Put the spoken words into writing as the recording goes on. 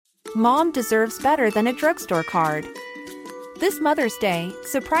Mom deserves better than a drugstore card. This Mother's Day,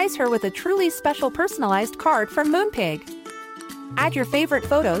 surprise her with a truly special personalized card from Moonpig. Add your favorite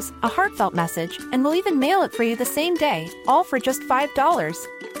photos, a heartfelt message, and we'll even mail it for you the same day, all for just $5.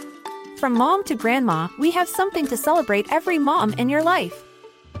 From mom to grandma, we have something to celebrate every mom in your life.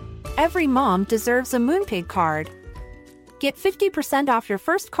 Every mom deserves a Moonpig card. Get 50% off your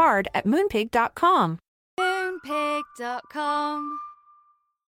first card at moonpig.com. Moonpig.com.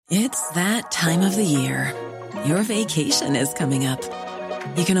 It's that time of the year. Your vacation is coming up.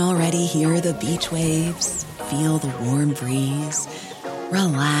 You can already hear the beach waves, feel the warm breeze,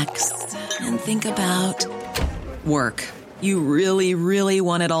 relax, and think about work. You really, really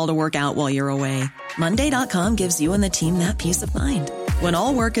want it all to work out while you're away. Monday.com gives you and the team that peace of mind. When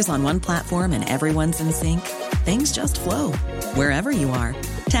all work is on one platform and everyone's in sync, things just flow. Wherever you are,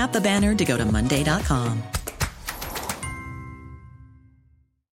 tap the banner to go to Monday.com.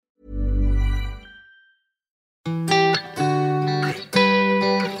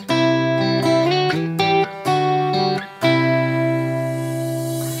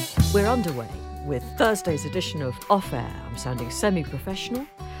 We're underway with Thursday's edition of Off Air. I'm sounding semi-professional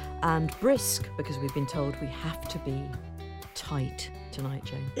and brisk because we've been told we have to be tight tonight,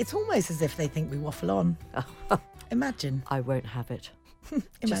 Jane. It's almost as if they think we waffle on. Imagine. I won't have it. Just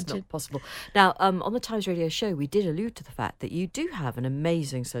Imagine. not possible. Now, on the Times Radio show, we did allude to the fact that you do have an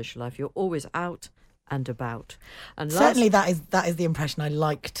amazing social life. You're always out and about. And Certainly that is the impression I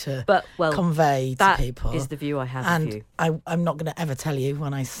like to convey to people. That is the view I have and of you. I'm not going to ever tell you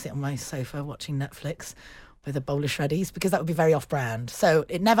when I sit on my sofa watching Netflix with a bowl of shreddies, because that would be very off-brand. So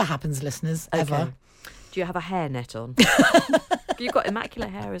it never happens, listeners, ever. Do you have a hairnet on? You've got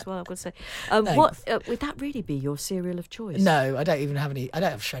immaculate hair as well, I've got to say. Would that really be your cereal of choice? No, I don't even have any. I don't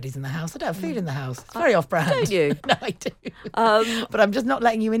have shreddies in the house. I don't have food in the house. It's very off-brand. Don't you? No, I do. But I'm just not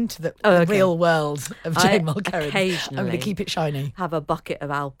letting you into the real world of Jane Mulkerrin. Occasionally I'm going to keep it shiny. Have a bucket of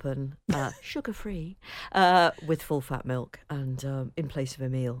Alpen, sugar-free, with full-fat milk, and in place of a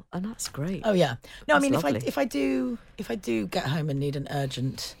meal, and that's great. Oh yeah. No, That's I mean lovely. if I do get home and need an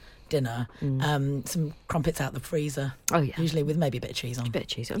urgent dinner, some crumpets out the freezer. Oh yeah. Usually with maybe a bit of cheese on. A bit of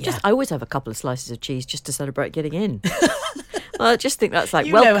cheese. Yeah. I always have a couple of slices of cheese just to celebrate getting in. I just think that's like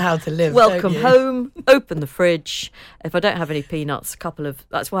You know how to live. Welcome don't you? home. Open the fridge. If I don't have any peanuts,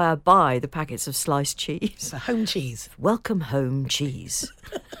 that's why I buy the packets of sliced cheese. So home cheese. Welcome home cheese.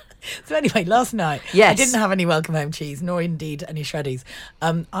 So anyway, last night Yes. I didn't have any welcome home cheese, nor indeed any shreddies.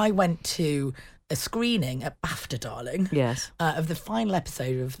 I went to a screening at BAFTA, darling. Yes. Of the final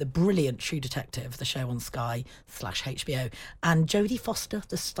episode of the brilliant True Detective, the show on Sky/HBO. And Jodie Foster,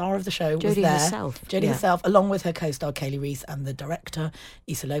 the star of the show, was Jodie there. herself. Jodie Yeah. herself, along with her co-star Kaylee Reese and the director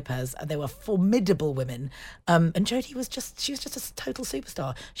Issa Lopez. They were formidable women. And Jodie was just a total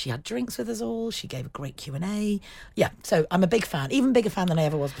superstar. She had drinks with us all. She gave a great Q&A. Yeah, so I'm a big fan, even bigger fan than I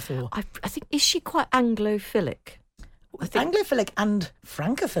ever was before. I think, is she quite Anglophilic? Anglophilic and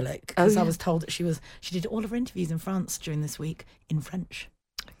Francophilic, because yeah. I was told that she did all of her interviews in France during this week in French.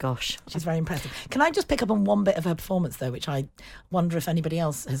 Gosh. She's very impressive. Can I just pick up on one bit of her performance, though, which I wonder if anybody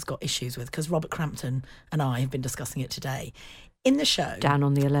else has got issues with, because Robert Crampton and I have been discussing it today. In the show... Down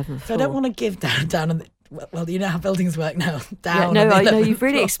on the 11th floor. So I don't want to give down on the... Well, you know how buildings work now. Yeah, Down no, on the I know 11th you've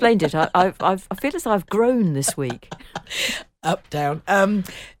really floor. explained it. I feel as though I've grown this week. Up, down.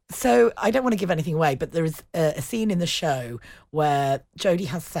 So I don't want to give anything away, but there is a scene in the show where Jodie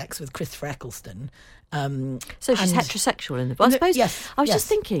has sex with Christopher Eccleston. So she's and- heterosexual in the. I suppose. Yes, I was yes. just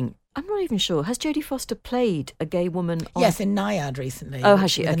thinking. I'm not even sure. Has Jodie Foster played a gay woman? Yes, in Naiad recently. Oh,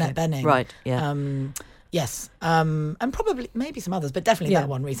 has she? With Okay. Annette Bening. Right. Yeah. Yes, and probably maybe some others, but definitely Yeah. that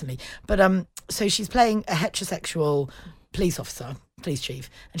one recently. But so she's playing a heterosexual police chief,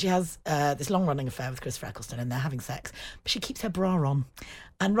 and she has this long-running affair with Christopher Eccleston, and they're having sex, but she keeps her bra on.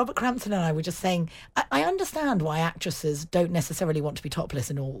 And Robert Crampton and I were just saying, I understand why actresses don't necessarily want to be topless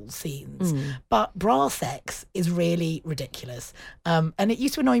in all scenes, but bra sex is really ridiculous. And it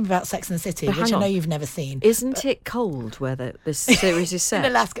used to annoy me about Sex and the City, But which hang I know on. you've never seen. Isn't it cold where this series is In set?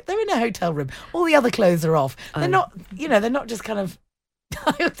 Alaska, they're in a hotel room. All the other clothes are off. They're Oh. not, they're not just kind of.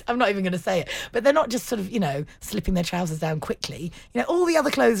 I'm not even going to say it, but they're not just sort of, slipping their trousers down quickly. All the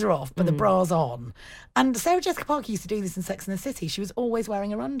other clothes are off, but the bra's on. And Sarah Jessica Parker used to do this in Sex and the City. She was always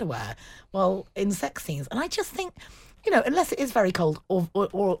wearing her underwear while in sex scenes, and I just think, unless it is very cold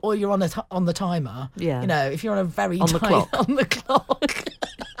or you're on the timer. Yeah. If you're on a very On the clock. on the clock.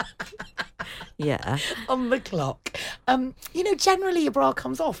 Yeah. On the clock. Generally your bra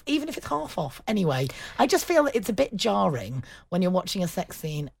comes off, even if it's half off. Anyway, I just feel that it's a bit jarring when you're watching a sex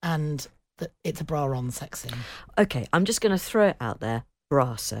scene and that it's a bra on sex scene. Okay, I'm just going to throw it out there.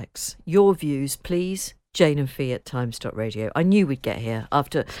 bra sex. Your views, please. Jane and Fee at times.radio. I knew we'd get here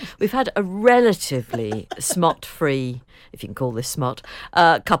after we've had a relatively smut-free, if you can call this smut,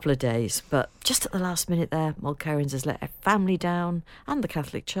 couple of days. But just at the last minute there, Mulcairns has let her family down and the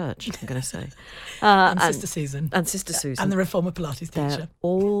Catholic Church, I'm going to say. And Sister Susan. And Sister Susan. And the Reformer Pilates teacher. They'll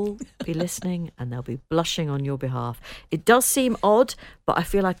all be listening and they'll be blushing on your behalf. It does seem odd, but I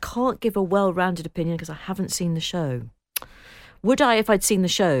feel I can't give a well-rounded opinion because I haven't seen the show. Would I, if I'd seen the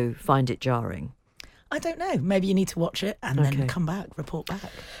show, find it jarring? I don't know. Maybe you need to watch it and then come back, report back.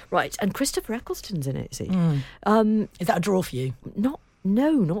 Right, and Christopher Eccleston's in it, is he? Is that a draw for you? No,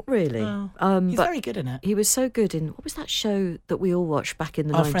 not really. He's very good in it. He was so good in, what was that show that we all watched back in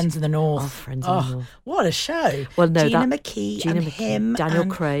the 90s? Our Friends in the North. Our Friends in the North. What a show. Well, no, Gina McKee and him. Daniel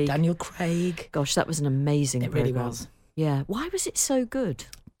and Craig. Daniel Craig. Gosh, that was an amazing It really programme. was. Yeah. Why was it so good?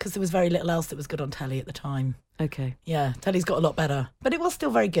 Because there was very little else that was good on telly at the time. Okay. Yeah, telly's got a lot better. But it was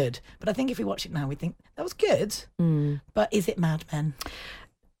still very good. But I think if we watch it now, we think, that was good. But is it Mad Men?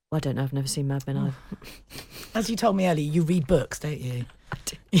 Well, I don't know. I've never seen Mad Men either. As you told me earlier, you read books, don't you? I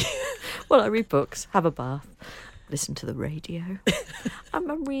do. Well, I read books, have a bath, listen to the radio. I'm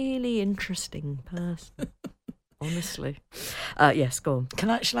a really interesting person, honestly. Yes, go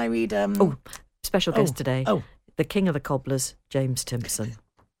on. Shall I read? Special guest today. Oh, the King of the Cobblers, James Timpson.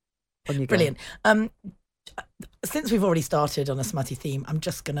 On you go. Brilliant. Since we've already started on a smutty theme, I'm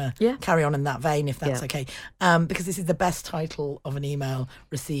just going to carry on in that vein, if that's okay. Because this is the best title of an email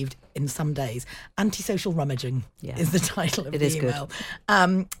received in some days. Antisocial Rummaging is the title of the email.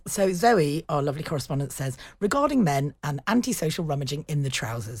 So Zoe, our lovely correspondent, says, regarding men and antisocial rummaging in the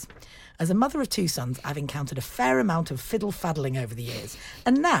trousers. As a mother of two sons, I've encountered a fair amount of fiddle-faddling over the years.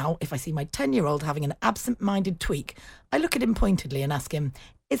 And now, if I see my 10-year-old having an absent-minded tweak, I look at him pointedly and ask him,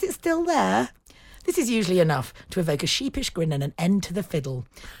 is it still there? This is usually enough to evoke a sheepish grin and an end to the fiddle.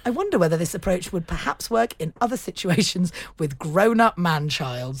 I wonder whether this approach would perhaps work in other situations with grown-up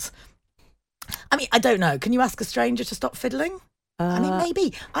man-childs. I mean, I don't know. Can you ask a stranger to stop fiddling? I mean,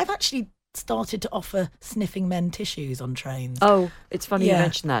 maybe. I've actually started to offer sniffing men tissues on trains. Oh, it's funny you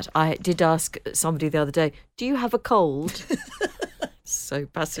mentioned that. I did ask somebody the other day, do you have a cold? So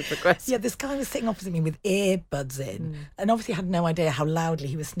passive aggressive. Yeah, this guy was sitting opposite me with earbuds in and obviously had no idea how loudly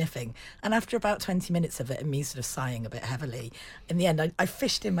he was sniffing. And after about 20 minutes of it and me sort of sighing a bit heavily, in the end I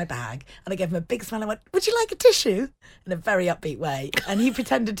fished in my bag and I gave him a big smile. I went, would you like a tissue? In a very upbeat way. And he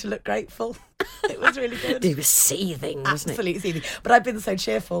pretended to look grateful. It was really good. He was seething, wasn't Absolutely seething. But I've been so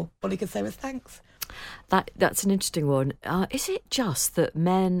cheerful. All he could say was thanks. That's an interesting one. Is it just that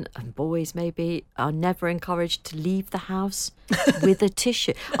men and boys maybe are never encouraged to leave the house with a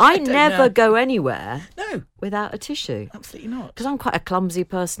tissue? I never go anywhere without a tissue. Absolutely not. Because I'm quite a clumsy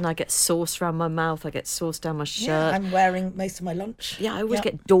person. I get sauce around my mouth. I get sauce down my shirt. Yeah, I'm wearing most of my lunch. Yeah, I always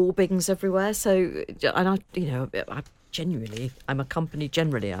get daubings everywhere. So, and I genuinely, I'm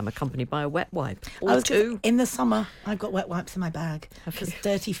accompanied by a wet wipe or two. In the summer, I've got wet wipes in my bag. Because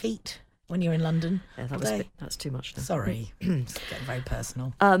dirty feet. When you're in London. Yeah, that's too much now. Sorry. It's getting very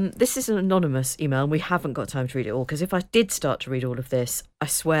personal. This is an anonymous email and we haven't got time to read it all because if I did start to read all of this, I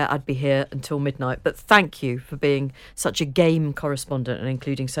swear I'd be here until midnight. But thank you for being such a game correspondent and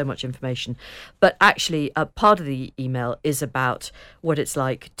including so much information. But actually, part of the email is about what it's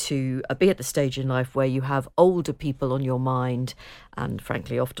like to be at the stage in life where you have older people on your mind and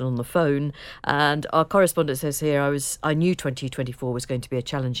frankly often on the phone. And our correspondent says here, I knew 2024 was going to be a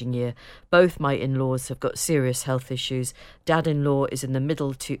challenging year. Both my in-laws have got serious health issues. Dad-in-law is in the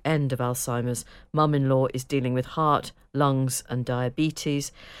middle to end of Alzheimer's. Mum-in-law is dealing with heart, lungs and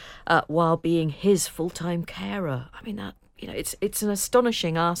diabetes, while being his full-time carer. I mean, that it's an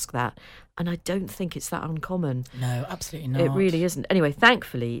astonishing ask, that. And I don't think it's that uncommon. No, absolutely not. It really isn't. Anyway,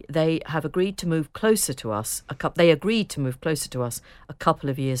 thankfully, they have agreed to move closer to us. They agreed to move closer to us a couple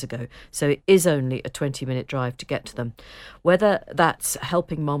of years ago. So it is only a 20-minute drive to get to them. Whether that's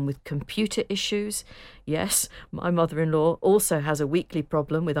helping Mum with computer issues, yes, my mother-in-law also has a weekly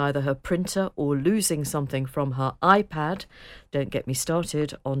problem with either her printer or losing something from her iPad. Don't get me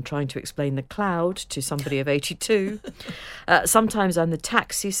started on trying to explain the cloud to somebody of 82. Sometimes I'm the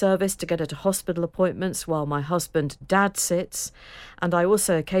taxi service to get her to hospital appointments while my husband dad sits. And I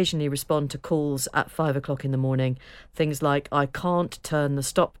also occasionally respond to calls at 5 o'clock in the morning. Things like, I can't turn the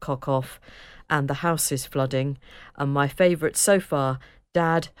stopcock off and the house is flooding. And my favourite so far,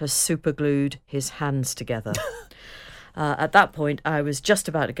 Dad has superglued his hands together. At that point, I was just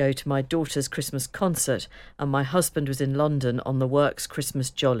about to go to my daughter's Christmas concert and my husband was in London on the works Christmas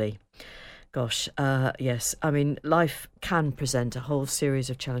jolly. Gosh, yes. I mean, life can present a whole series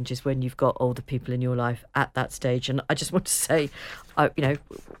of challenges when you've got older people in your life at that stage. And I just want to say,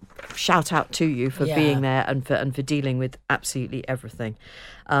 shout out to you for being there and for dealing with absolutely everything.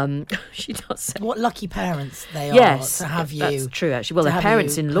 She does say, what lucky parents they are to have you. That's true, actually. Well, they're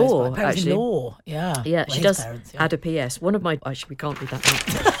parents-in-law. Parents-in-law, yeah. Yeah, well, she does add a PS. One of my... Actually, we can't do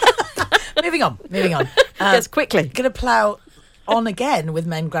that now. Moving on. Yes, quickly. Going to plough on again with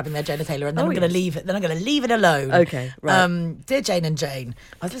men grabbing their genitalia, and then I'm going to leave it. Then I'm going to leave it alone. Okay, right. Dear Jane and Jane,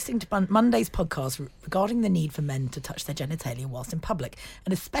 I was listening to Monday's podcast regarding the need for men to touch their genitalia whilst in public,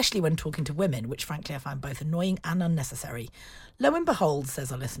 and especially when talking to women, which frankly I find both annoying and unnecessary. Lo and behold,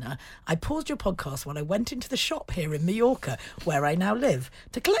 says our listener, I paused your podcast while I went into the shop here in Mallorca, where I now live,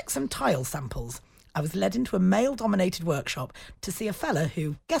 to collect some tile samples. I was led into a male-dominated workshop to see a fella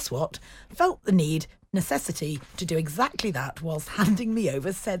who, guess what, felt the necessity to do exactly that whilst handing me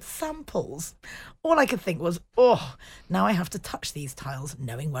over said samples. All I could think was, now I have to touch these tiles,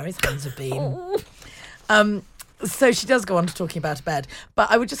 knowing where his hands have been. So she does go on to talking about a bed, but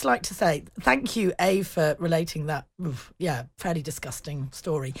I would just like to say thank you, A, for relating that, fairly disgusting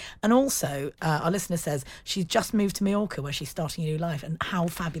story. And also, our listener says she's just moved to Mallorca where she's starting a new life, and how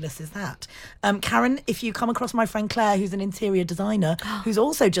fabulous is that? Karen, if you come across my friend Claire, who's an interior designer, who's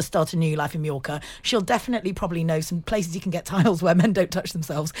also just started a new life in Mallorca, she'll definitely probably know some places you can get tiles where men don't touch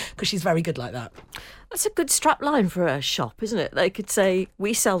themselves, because she's very good like that. That's a good strap line for a shop, isn't it? They could say,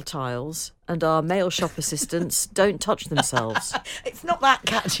 we sell tiles and our male shop assistants don't touch themselves. It's not that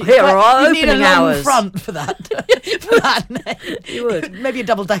catchy. Here are our opening opening hours. You need a long front for that. For that name. You would. Maybe a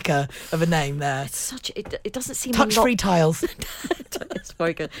double-decker of a name there. It's such... It doesn't seem Touch-free tiles. It's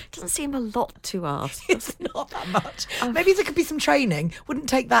very good. It doesn't seem a lot to ask. It's not that much. Maybe there could be some training. Wouldn't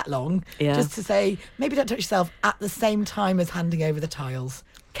take that long. Yeah. Just to say, maybe don't touch yourself at the same time as handing over the tiles.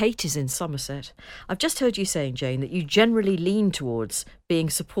 Kate is in Somerset. I've just heard you saying, Jane, that you generally lean towards being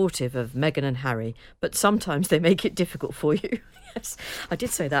supportive of Meghan and Harry, but sometimes they make it difficult for you. Yes, I did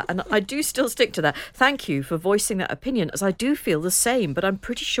say that, and I do still stick to that. Thank you for voicing that opinion, as I do feel the same, but I'm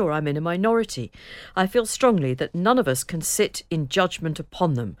pretty sure I'm in a minority. I feel strongly that none of us can sit in judgment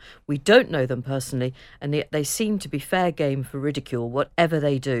upon them. We don't know them personally, and yet they seem to be fair game for ridicule, whatever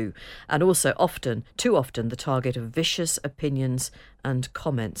they do, and also too often, the target of vicious opinions and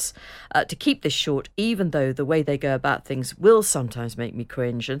comments. To keep this short, even though the way they go about things will sometimes make me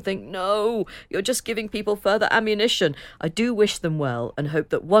cringe and think, no, you're just giving people further ammunition, I do wish them well and hope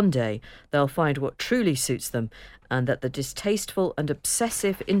that one day they'll find what truly suits them and that the distasteful and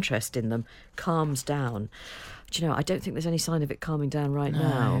obsessive interest in them calms down. Do you know, I don't think there's any sign of it calming down right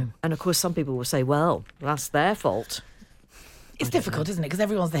now. And of course, some people will say, well, that's their fault. It's difficult, isn't it? Because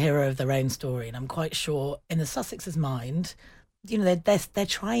everyone's the hero of their own story, and I'm quite sure in the Sussexes' mind, you know, they're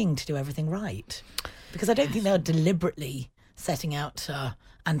trying to do everything right, because I don't think they're deliberately setting out to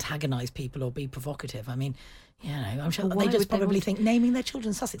antagonise people or be provocative. I mean, you know, I'm sure they just probably think naming their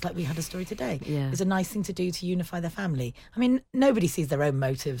children Sussex, like we had a story today, is a nice thing to do to unify their family. I mean, nobody sees their own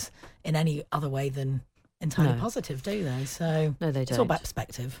motives in any other way than entirely positive, do they? So no, they don't. It's all about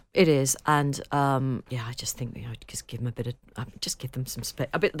perspective. It is, and I just think just give them a bit of, just give them some space.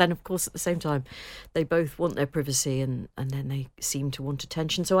 But then, of course, at the same time, they both want their privacy, and then they seem to want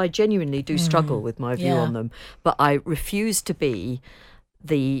attention. So I genuinely do struggle with my view on them, but I refuse to be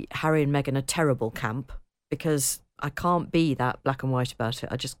the Harry and Meghan are terrible camp, because I can't be that black and white about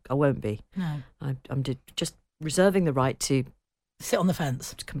it. I won't be. No, I'm just reserving the right to sit on the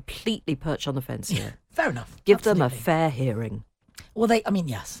fence, to completely perch on the fence here. Fair enough. Give Absolutely. them a fair hearing. Well,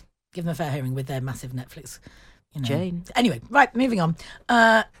 yes, give them a fair hearing with their massive Netflix. You know. Jane. Anyway, right, moving on.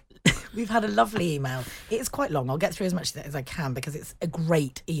 We've had a lovely email. It is quite long. I'll get through as much as I can because it's a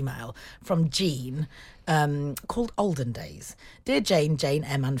great email from Jean called Olden Days. Dear Jane,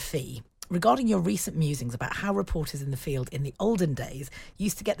 M and Fee, regarding your recent musings about how reporters in the field in the olden days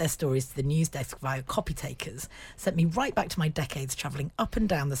used to get their stories to the news desk via copy takers, sent me right back to my decades travelling up and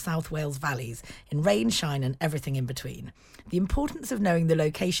down the South Wales valleys in rain, shine and everything in between. The importance of knowing the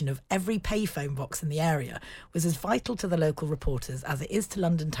location of every payphone box in the area was as vital to the local reporters as it is to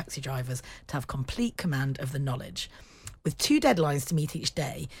London taxi drivers to have complete command of the knowledge. With 2 deadlines to meet each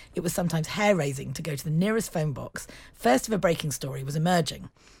day, it was sometimes hair-raising to go to the nearest phone box first if a breaking story was emerging.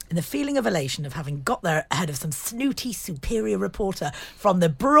 And the feeling of elation of having got there ahead of some snooty, superior reporter from the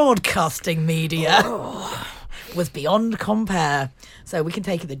broadcasting media was beyond compare. So we can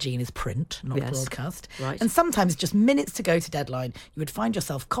take it that Jean is print, not broadcast. Right. And sometimes just minutes to go to deadline, you would find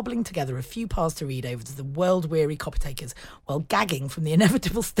yourself cobbling together a few paths to read over to the world-weary copy takers while gagging from the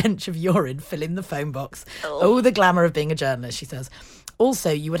inevitable stench of urine filling the phone box. Oh, the glamour of being a journalist, she says.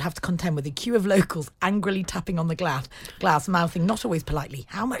 Also, you would have to contend with a queue of locals angrily tapping on the glass, mouthing not always politely,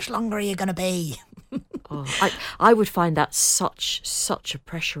 "How much longer are you going to be?" I would find that such a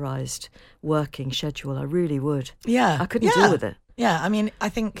pressurised working schedule. I really would. Yeah. I couldn't deal with it. Yeah, I mean, I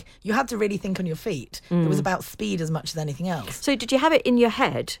think you had to really think on your feet. It was about speed as much as anything else. So did you have it in your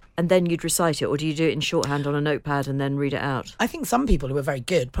head and then you'd recite it, or do you do it in shorthand on a notepad and then read it out? I think some people who were very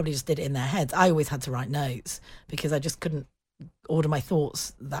good probably just did it in their heads. I always had to write notes because I just couldn't order my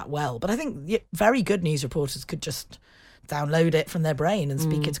thoughts that well. But I think very good news reporters could just download it from their brain and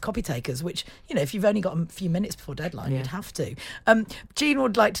speak it to copy takers, which, you know, if you've only got a few minutes before deadline, you'd have to. Jean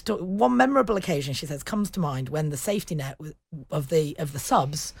would like to talk. One memorable occasion, she says, comes to mind when the safety net of the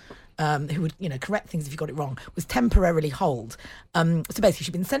subs, who would, you know, correct things if you got it wrong, was temporarily holed. So basically,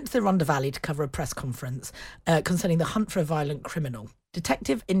 she'd been sent to the Rhondda Valley to cover a press conference concerning the hunt for a violent criminal.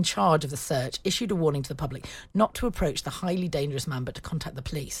 Detective in charge of the search issued a warning to the public not to approach the highly dangerous man but to contact the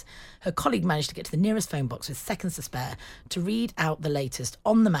police. Her colleague managed to get to the nearest phone box with seconds to spare to read out the latest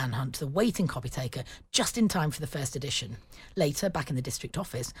on the manhunt to the waiting copy taker just in time for the first edition. Later, back in the district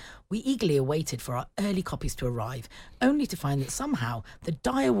office, we eagerly awaited for our early copies to arrive, only to find that somehow the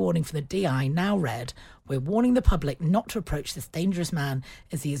dire warning from the DI now read, "We're warning the public not to approach this dangerous man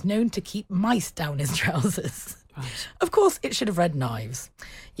as he is known to keep mice down his trousers." Right. Of course, it should have read knives.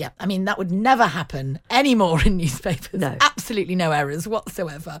 Yeah, I mean, that would never happen anymore in newspapers. No. Absolutely no errors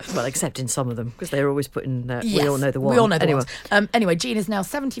whatsoever. Well, except in some of them, because they're always putting, Yes, we all know the one. We all know the anyway. ones. Anyway, Jean is now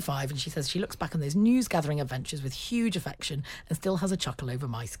 75 and she says she looks back on those news-gathering adventures with huge affection and still has a chuckle over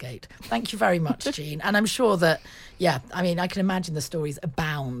Micegate. Thank you very much, Jean. And I'm sure that, I mean, I can imagine the stories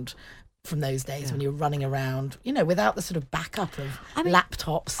abound from those days when you're running around, you know, without the sort of backup of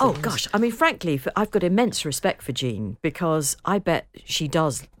laptops. Oh, gosh. I mean, frankly, I've got immense respect for Jean, because I bet she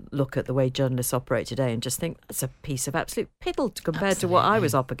does look at the way journalists operate today and just think that's a piece of absolute piddle compared to what I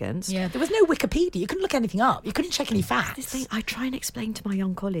was up against. Yeah, there was no Wikipedia. You couldn't look anything up. You couldn't check any facts. This thing, I try and explain to my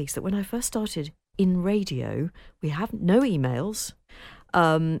young colleagues that when I first started in radio, we have no emails.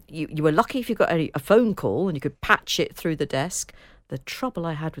 You were lucky if you got a phone call and you could patch it through the desk. The trouble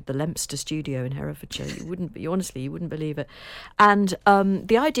I had with the Lempster studio in Herefordshire, you wouldn't believe it. And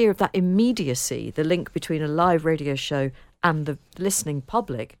the idea of that immediacy, the link between a live radio show and the listening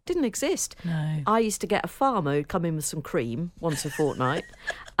public, didn't exist. No. I used to get a farmer who'd come in with some cream once a fortnight,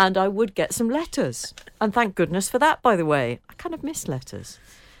 and I would get some letters. And thank goodness for that, by the way. I kind of miss letters.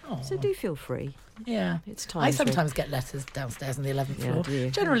 Aww. So do feel free. Yeah, it's time. I sometimes get letters downstairs on the 11th floor. Do you?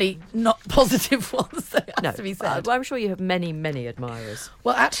 Generally not positive ones, so it has to be said. I'm sure you have many, many admirers.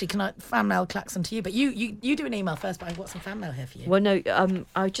 Well, actually, can I fan mail klaxon to you? But you do an email first, but I've got some fan mail here for you. Well, no,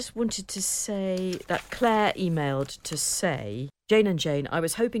 I just wanted to say that Claire emailed to say, Jane and Jane, I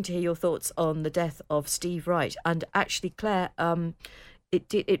was hoping to hear your thoughts on the death of Steve Wright. And actually, Claire,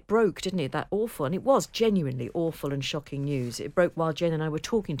 it broke, didn't it? That awful, and it was genuinely awful and shocking news. It broke while Jane and I were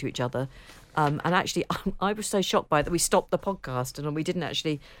talking to each other. And actually, I was so shocked by it that we stopped the podcast, and we didn't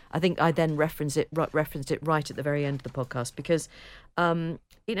actually. I think I then referenced it right at the very end of the podcast because,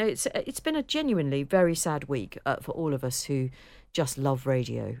 it's been a genuinely very sad week for all of us who just love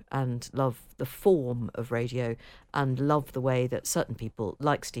radio and love the form of radio and love the way that certain people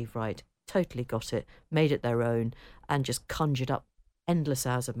like Steve Wright totally got it, made it their own, and just conjured up endless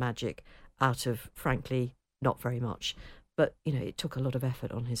hours of magic out of, frankly, not very much. But, it took a lot of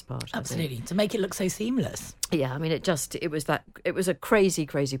effort on his part. Absolutely. To make it look so seamless. Yeah, I mean, it was a crazy,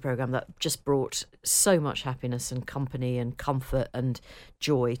 crazy programme that just brought so much happiness and company and comfort and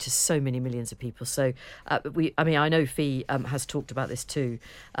joy to so many millions of people. So, I know Fee has talked about this too,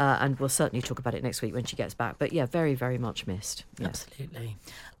 and we'll certainly talk about it next week when she gets back. But yeah, very, very much missed. Yeah. Absolutely.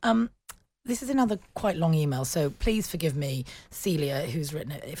 This is another quite long email, so please forgive me, Celia, who's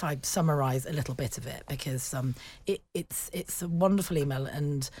written it, if I summarise a little bit of it, because it's a wonderful email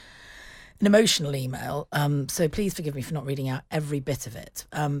and an emotional email, so please forgive me for not reading out every bit of it.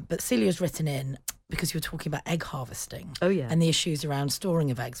 But Celia's written in because you were talking about egg harvesting. Oh, yeah. And the issues around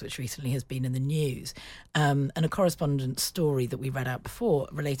storing of eggs, which recently has been in the news. And a correspondent story that we read out before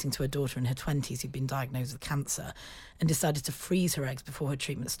relating to a daughter in her 20s who'd been diagnosed with cancer and decided to freeze her eggs before her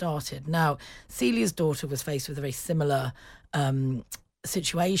treatment started. Now, Celia's daughter was faced with a very similar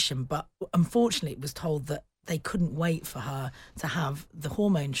situation, but unfortunately it was told that they couldn't wait for her to have the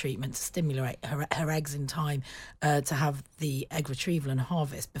hormone treatment to stimulate her eggs in time to have the egg retrieval and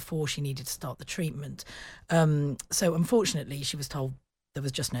harvest before she needed to start the treatment. So unfortunately, she was told there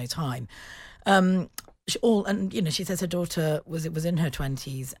was just no time. She says her daughter was in her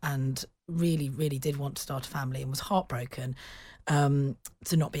 20s and really, really did want to start a family and was heartbroken.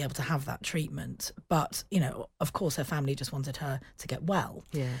 to not be able to have that treatment. But, you know, of course, her family just wanted her to get well.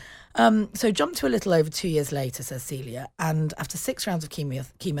 Yeah. So jump to a little over 2 years later, says Celia, and after 6 rounds of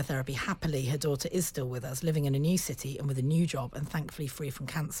chemotherapy, happily, her daughter is still with us, living in a new city and with a new job and thankfully free from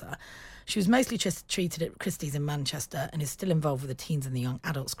cancer. She was mostly just treated at Christie's in Manchester and is still involved with the teens and the young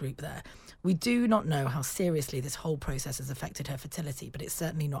adults group there. We do not know how seriously this whole process has affected her fertility, but it's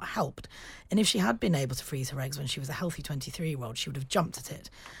certainly not helped. And if she had been able to freeze her eggs when she was a healthy 23-year-old, she would have jumped at it.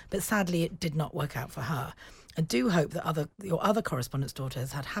 But sadly, it did not work out for her. I do hope that your other correspondent's daughter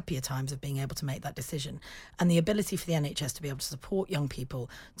has had happier times of being able to make that decision, and the ability for the NHS to be able to support young people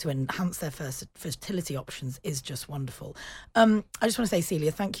to enhance their fertility options is just wonderful. I just want to say,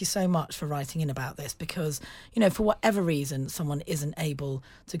 Celia, thank you so much for writing in about this, because, you know, for whatever reason someone isn't able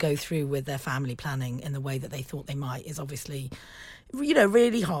to go through with their family planning in the way that they thought they might is obviously, you know,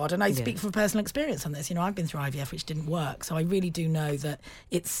 really hard. And I speak from personal experience on this. You know, I've been through IVF, which didn't work. So I really do know that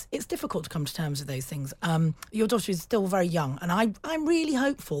it's difficult to come to terms with those things. Your daughter is still very young. And I'm really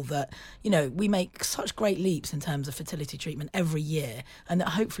hopeful that, you know, we make such great leaps in terms of fertility treatment every year. And that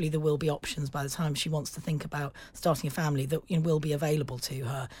hopefully there will be options by the time she wants to think about starting a family that, you know, will be available to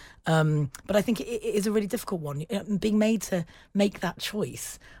her. But I think it is a really difficult one. Being made to make that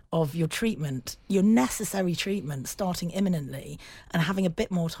choice of your treatment, your necessary treatment, starting imminently and having a bit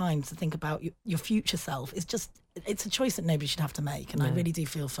more time to think about your future self is just, it's a choice that nobody should have to make. And I really do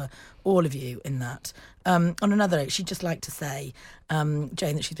feel for all of you in that. On another note, she'd just like to say,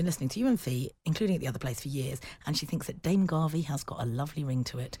 Jane, that she's been listening to you and Fee, including at the other place, for years, and she thinks that Dame Garvey has got a lovely ring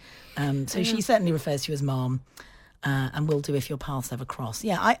to it. So she certainly refers to you as Mom. And will do if your paths ever cross.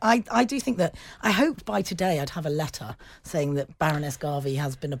 Yeah, I do think that, I hoped by today I'd have a letter saying that Baroness Garvey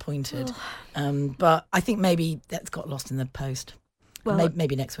has been appointed. But I think maybe that's got lost in the post. Well,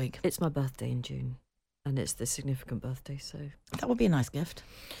 maybe next week. It's my birthday in June, and it's the significant birthday, so... That would be a nice gift.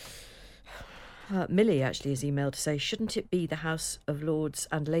 Millie actually has emailed to say, shouldn't it be the House of Lords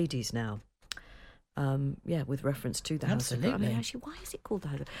and Ladies now? With reference to the House of Lords. I mean, actually, why is it called the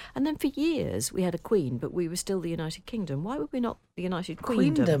House of Lords? And then for years we had a Queen, but we were still the United Kingdom. Why were we not the United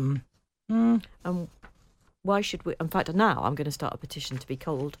Queendom? Why should we? In fact, now I'm going to start a petition to be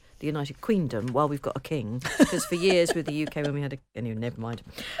called the United Queendom while we've got a king. Because for years with the UK, when we had anyway, never mind.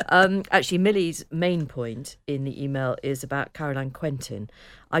 Actually, Millie's main point in the email is about Caroline Quentin.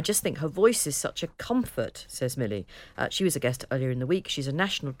 I just think her voice is such a comfort, says Millie. She was a guest earlier in the week. She's a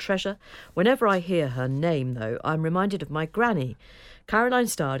national treasure. Whenever I hear her name, though, I'm reminded of my granny. Caroline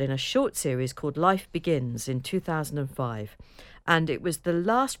starred in a short series called Life Begins in 2005. And it was the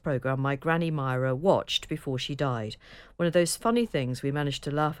last programme my Granny Myra watched before she died. One of those funny things we managed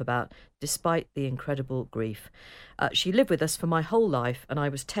to laugh about despite the incredible grief. She lived with us for my whole life, and I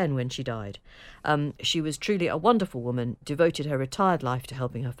was 10 when she died. She was truly a wonderful woman, devoted her retired life to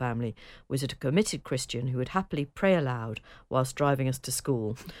helping her family, was a committed Christian who would happily pray aloud whilst driving us to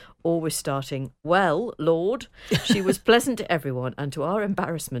school, always starting, "Well, Lord." She was pleasant to everyone, and to our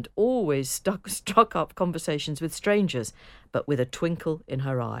embarrassment always struck up conversations with strangers, but with a twinkle in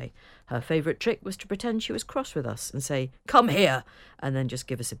her eye. Her favourite trick was to pretend she was cross with us and say, "Come here," and then just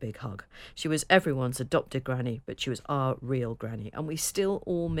give us a big hug. She was everyone's adopted granny, but she was our real granny, and we still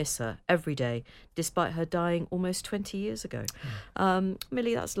all miss her every day, despite her dying almost 20 years ago.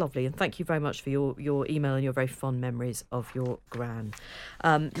 Millie, that's lovely, and thank you very much for your email and your very fond memories of your gran.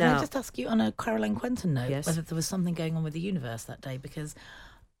 Can I just ask you on a Caroline Quentin note, yes, whether there was something going on with the universe that day? Because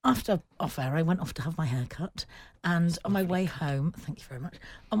after off-air, I went off to have my hair cut, and on my way home, thank you very much,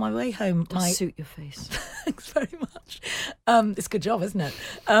 on my way home... Does suit your face. Thanks very much. It's a good job, isn't it?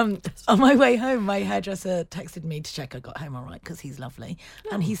 On my way home, my hairdresser texted me to check I got home all right, because he's lovely.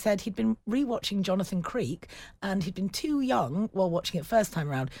 And he said he'd been rewatching Jonathan Creek, and he'd been too young while watching it first time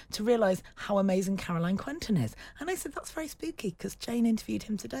round to realise how amazing Caroline Quentin is. And I said, that's very spooky, because Jane interviewed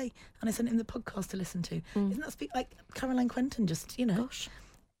him today, and I sent him the podcast to listen to. Isn't that spooky? Like, Caroline Quentin just, you know... Gosh.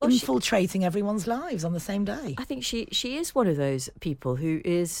 Infiltrating everyone's lives on the same day. I think she is one of those people who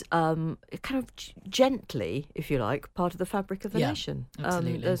is kind of gently, if you like, part of the fabric of the nation.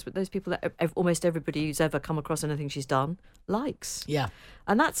 Absolutely. Those people that almost everybody who's ever come across anything she's done likes. Yeah.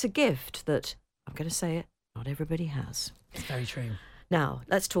 And that's a gift that, I'm going to say it, not everybody has. It's very true. Now,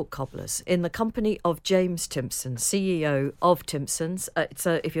 let's talk cobblers. In the company of James Timpson, CEO of Timpsons.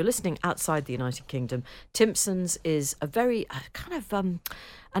 If you're listening outside the United Kingdom, Timpsons is a very kind of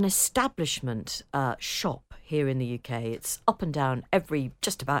an establishment shop here in the UK. It's up and down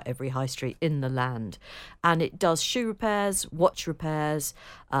just about every high street in the land, and it does shoe repairs, watch repairs,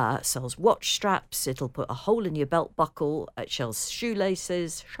 sells watch straps. It'll put a hole in your belt buckle. It sells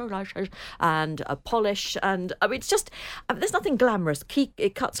shoelaces, and a polish. And I mean, it's just there's nothing glamorous.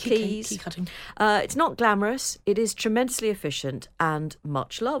 It cuts keys. Key cutting. It's not glamorous. It is tremendously efficient and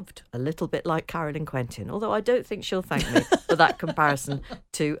much loved. A little bit like Carolyn Quentin, although I don't think she'll thank me for that comparison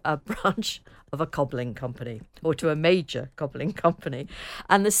to a branch of a cobbling company or to a major cobbling company.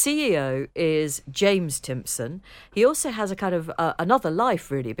 And the CEO is James Timpson. He also has a kind of another life,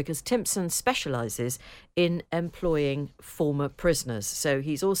 really, because Timpson specialises in employing former prisoners. So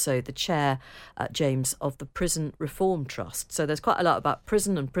he's also the chair, James, of the Prison Reform Trust. So there's quite a lot about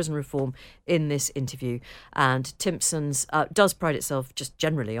prison and prison reform in this interview. And Timpson's does pride itself just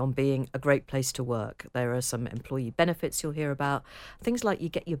generally on being a great place to work. There are some employee benefits you'll hear about. Things like you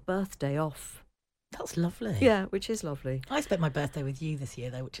get your birthday off. That's lovely. Yeah, which is lovely. I spent my birthday with you this year,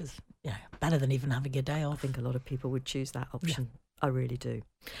 though, which is better than even having a day off. I think a lot of people would choose that option. Yeah. I really do.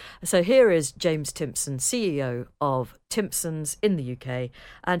 So here is James Timpson, CEO of Timpsons in the UK.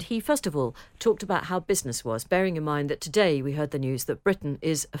 And he, first of all, talked about how business was, bearing in mind that today we heard the news that Britain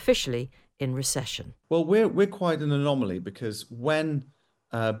is officially in recession. Well, we're quite an anomaly because when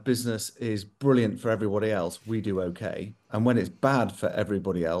business is brilliant for everybody else, we do okay. And when it's bad for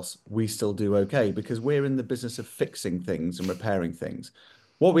everybody else, we still do okay because we're in the business of fixing things and repairing things.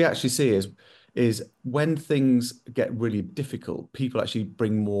 What we actually see is when things get really difficult, people actually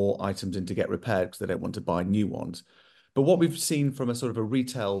bring more items in to get repaired because they don't want to buy new ones. But what we've seen from a sort of a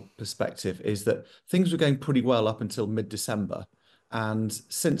retail perspective is that things were going pretty well up until mid-December. And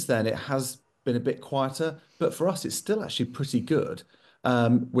since then, it has been a bit quieter. But for us, it's still actually pretty good.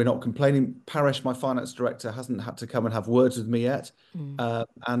 We're not complaining. Paresh, my finance director, hasn't had to come and have words with me yet.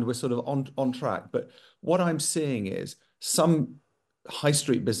 And we're sort of on track. But what I'm seeing is some high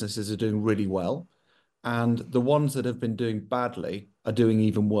street businesses are doing really well. And the ones that have been doing badly are doing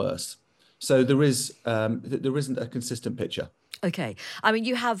even worse. So there isn't a consistent picture. Okay. I mean,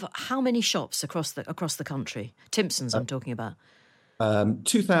 you have how many shops across the country? Timpsons, I'm talking about.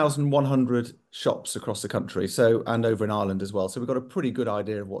 2,100 shops across the country, and over in Ireland as well. So we've got a pretty good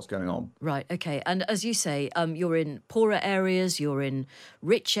idea of what's going on. Right, okay. And as you say, you're in poorer areas, you're in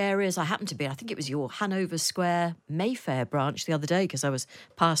rich areas. I happen to be, I think it was your Hanover Square Mayfair branch the other day because I was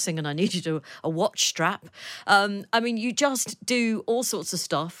passing and I needed a watch strap. I mean, you just do all sorts of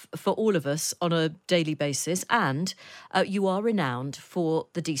stuff for all of us on a daily basis, and you are renowned for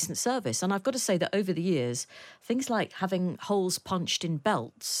the decent service. And I've got to say that over the years, things like having holes punched in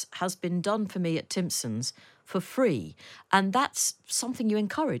belts has been done for me at Timpsons for free. And that's something you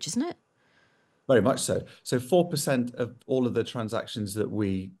encourage, isn't it? Very much so. So 4% of all of the transactions that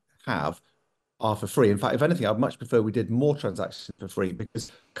we have are for free. In fact, if anything, I'd much prefer we did more transactions for free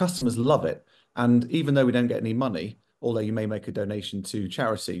because customers love it. And even though we don't get any money, although you may make a donation to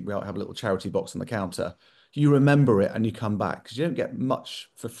charity, we have a little charity box on the counter, you remember it and you come back because you don't get much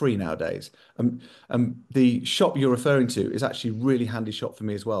for free nowadays. The shop you're referring to is actually a really handy shop for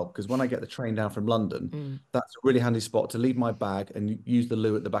me as well, because when I get the train down from London, that's a really handy spot to leave my bag and use the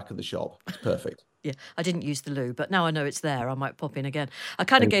loo at the back of the shop. It's perfect. Yeah, I didn't use the loo, but now I know it's there. I might pop in again. I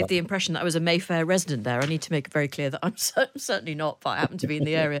kind of gave the impression that I was a Mayfair resident there. I need to make it very clear that I'm certainly not, but I happen to be in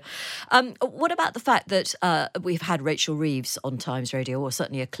the area. What about the fact that we've had Rachel Reeves on Times Radio, or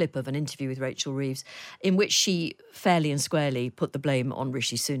certainly a clip of an interview with Rachel Reeves, in which she fairly and squarely put the blame on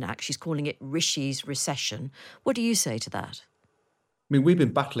Rishi Sunak. She's calling it Rishi's recession. What do you say to that? I mean, we've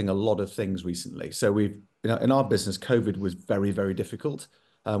been battling a lot of things recently. So in our business, COVID was very, very difficult.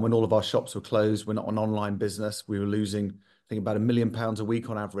 When all of our shops were closed, we're not an online business. We were losing, I think, about £1 million a week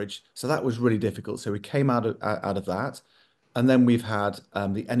on average. So that was really difficult. So we came out of that. And then we've had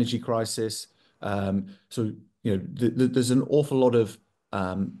the energy crisis. There's an awful lot of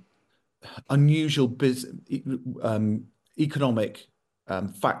unusual economic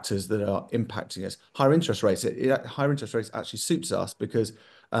factors that are impacting us. Higher interest rates. Higher interest rates actually suits us because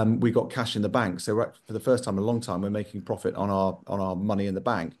we got cash in the bank. So for the first time in a long time, we're making profit on our money in the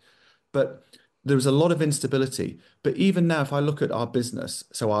bank. But there was a lot of instability. But even now, if I look at our business,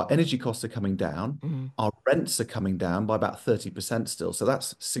 so our energy costs are coming down, our rents are coming down by about 30% still. So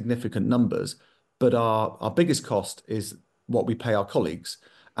that's significant numbers. But our biggest cost is what we pay our colleagues.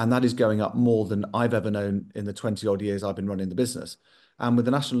 And that is going up more than I've ever known in the 20 odd years I've been running the business. And with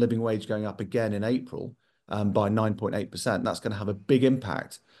the national living wage going up again in April, by 9.8%, that's going to have a big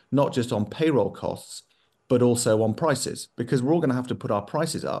impact, not just on payroll costs, but also on prices, because we're all going to have to put our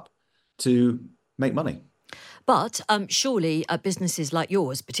prices up to make money. But surely businesses like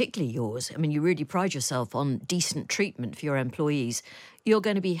yours, particularly yours, I mean, you really pride yourself on decent treatment for your employees. You're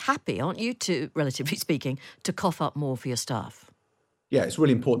going to be happy, aren't you, to, relatively speaking, to cough up more for your staff? Yeah, it's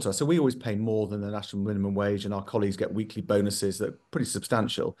really important to us. So we always pay more than the national minimum wage, and our colleagues get weekly bonuses that are pretty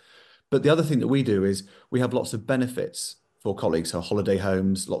substantial. But the other thing that we do is we have lots of benefits for colleagues, so holiday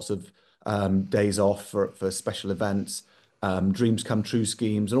homes, lots of days off for special events, dreams come true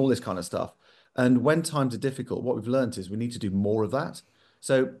schemes, and all this kind of stuff. And when times are difficult, what we've learned is we need to do more of that.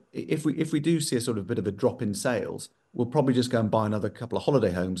 So if we do see a sort of bit of a drop in sales, we'll probably just go and buy another couple of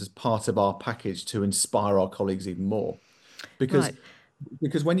holiday homes as part of our package to inspire our colleagues even more. Because Right.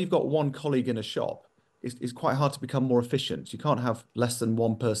 because when you've got one colleague in a shop, it's quite hard to become more efficient. You can't have less than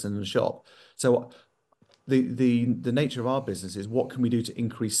one person in a shop. So the nature of our business is what can we do to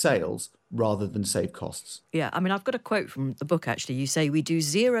increase sales rather than save costs? Yeah, I mean, I've got a quote from the book, actually. You say, we do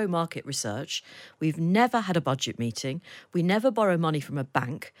zero market research. We've never had a budget meeting. We never borrow money from a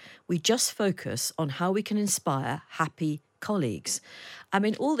bank. We just focus on how we can inspire happy colleagues. I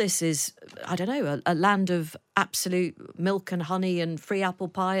mean, all this is, I don't know, a land of absolute milk and honey and free apple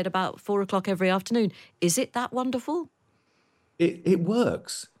pie at about 4 o'clock every afternoon. Is it that wonderful? It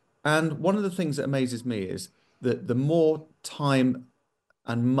works. And one of the things that amazes me is that the more time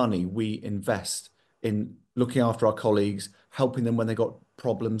and money we invest in looking after our colleagues, helping them when they got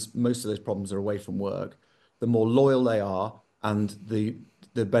problems, most of those problems are away from work, the more loyal they are and the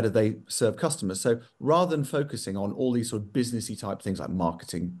better they serve customers. So rather than focusing on all these sort of businessy type things like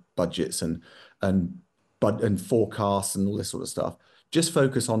marketing budgets and forecasts and all this sort of stuff, just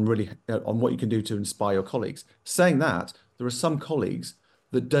focus on really on what you can do to inspire your colleagues. Saying that, there are some colleagues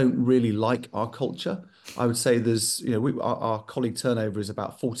that don't really like our culture. I would say there's, our colleague turnover is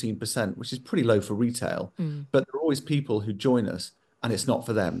about 14%, which is pretty low for retail. But there are always people who join us and it's not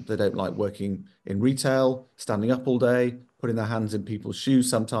for them. They don't like working in retail, standing up all day, putting their hands in people's shoes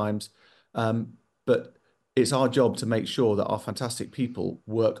sometimes. But it's our job to make sure that our fantastic people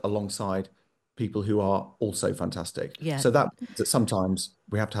work alongside people who are also fantastic. Yeah. So that means that sometimes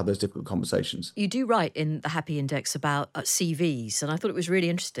we have to have those difficult conversations. You do write in the Happy Index about CVs, and I thought it was really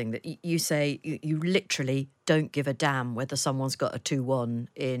interesting that you say you literally don't give a damn whether someone's got a 2-1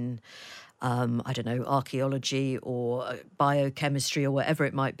 in, I don't know, archaeology or biochemistry or whatever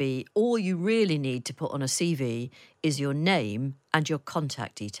it might be. All you really need to put on a CV is your name and your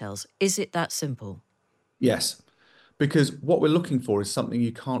contact details. Is it that simple? Yes, because what we're looking for is something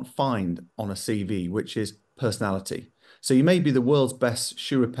you can't find on a CV, which is personality. So you may be the world's best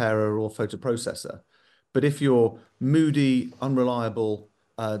shoe repairer or photo processor, but if you're moody, unreliable,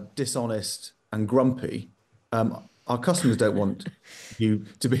 dishonest, and grumpy, our customers don't want you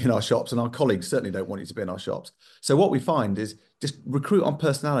to be in our shops, and our colleagues certainly don't want you to be in our shops. So what we find is just recruit on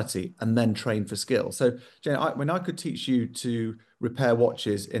personality and then train for skill. So Jane, I could teach you to repair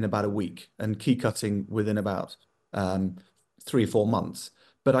watches in about a week and key cutting within about 3 or 4 months,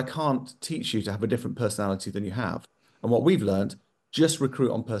 but I can't teach you to have a different personality than you have. And what we've learned, just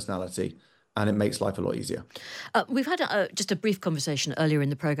recruit on personality and it makes life a lot easier. We've had just a brief conversation earlier in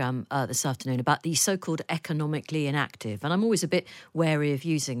the programme this afternoon about the so-called economically inactive. And I'm always a bit wary of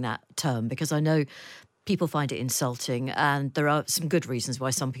using that term because I know people find it insulting and there are some good reasons why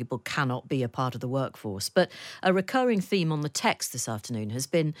some people cannot be a part of the workforce. But a recurring theme on the text this afternoon has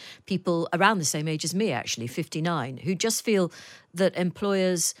been people around the same age as me, actually, 59, who just feel that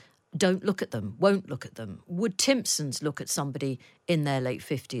employers don't look at them, won't look at them. Would Timpsons look at somebody in their late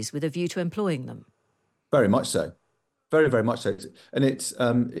 50s with a view to employing them? Very much so. Very, very much so. And it's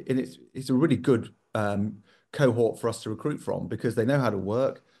a really good cohort for us to recruit from because they know how to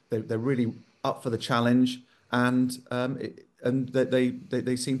work. They're really up for the challenge, and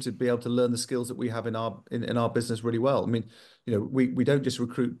they seem to be able to learn the skills that we have in our business really well. I mean, we don't just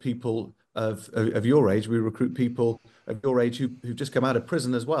recruit people of your age. We recruit people of your age who've just come out of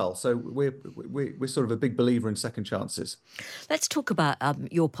prison as well. So we're sort of a big believer in second chances. Let's talk about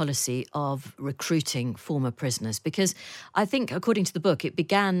your policy of recruiting former prisoners, because I think, according to the book, it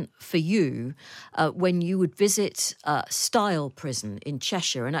began for you when you would visit Style Prison in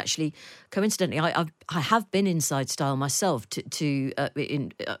Cheshire. And actually, coincidentally, I have been inside Style myself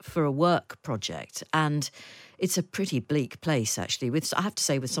for a work project, and it's a pretty bleak place, actually, I have to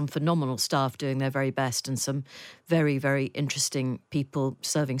say, with some phenomenal staff doing their very best and some very, very interesting people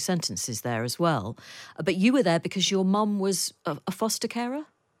serving sentences there as well. But you were there because your mum was a foster carer?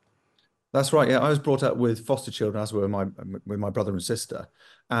 That's right, yeah. I was brought up with foster children, as were with my brother and sister.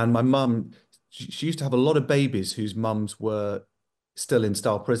 And my mum, she used to have a lot of babies whose mums were still in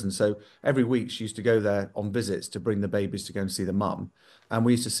Style Prison. So every week she used to go there on visits to bring the babies to go and see the mum. And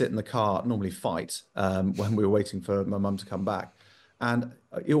we used to sit in the car, normally fight, when we were waiting for my mum to come back. And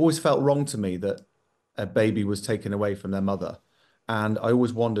it always felt wrong to me that a baby was taken away from their mother. And I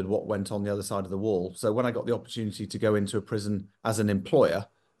always wondered what went on the other side of the wall. So when I got the opportunity to go into a prison as an employer,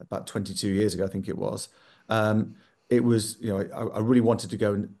 about 22 years ago, I think it was, it was, I really wanted to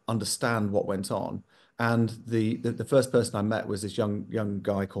go and understand what went on. And the first person I met was this young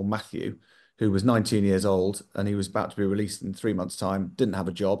guy called Matthew, who was 19 years old, and he was about to be released in 3 months' time, didn't have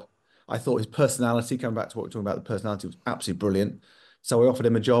a job. I thought his personality, coming back to what we're talking about, the personality was absolutely brilliant. So I offered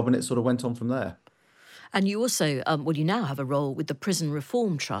him a job, and it sort of went on from there. And you also, you now have a role with the Prison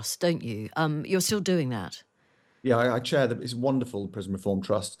Reform Trust, don't you? You're still doing that. Yeah, I chair it's wonderful, the Prison Reform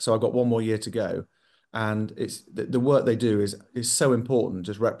Trust. So I've got one more year to go. And it's the work they do is so important,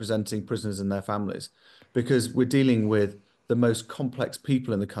 just representing prisoners and their families, because we're dealing with the most complex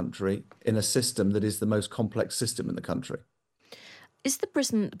people in the country in a system that is the most complex system in the country. Is the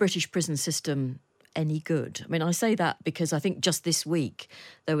British prison system any good? I mean, I say that because I think just this week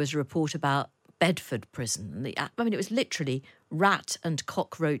there was a report about Bedford Prison. It was literally rat and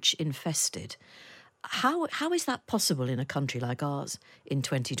cockroach infested. How is that possible in a country like ours in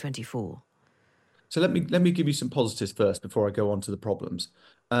 2024? So let me give you some positives first before I go on to the problems.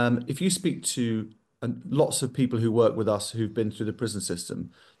 If you speak to lots of people who work with us who've been through the prison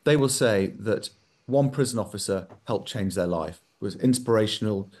system, they will say that one prison officer helped change their life, was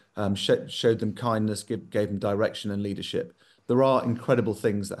inspirational, showed them kindness, gave them direction and leadership. There are incredible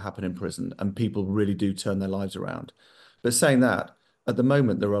things that happen in prison, and people really do turn their lives around. But saying that, at the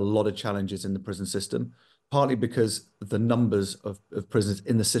moment, there are a lot of challenges in the prison system, partly because the numbers of prisoners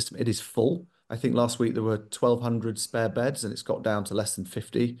in the system, it is full. I think last week there were 1,200 spare beds, and it's got down to less than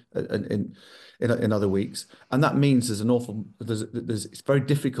 50 in other weeks. And that means it's very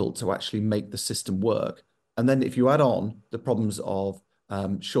difficult to actually make the system work. And then if you add on the problems of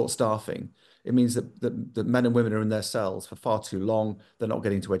short staffing, it means that men and women are in their cells for far too long. They're not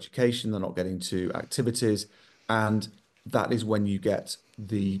getting to education. They're not getting to activities. And that is when you get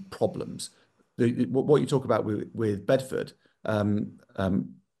the problems. What you talk about with Bedford,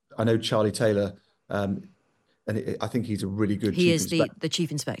 I know Charlie Taylor, and I think he's a really good chief inspector. He is the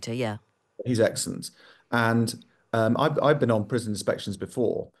chief inspector, yeah. He's excellent. And I've been on prison inspections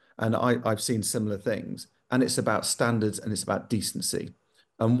before, and I've seen similar things. And it's about standards and it's about decency.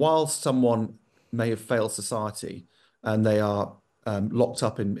 And while someone may have failed society and they are locked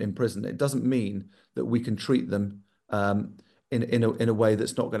up in prison, it doesn't mean that we can treat them in a way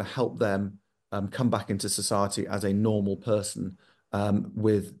that's not going to help them come back into society as a normal person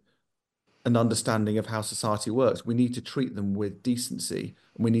with an understanding of how society works. We need to treat them with decency,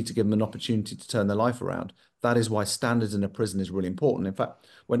 and we need to give them an opportunity to turn their life around. That is why standards in a prison is really important. In fact,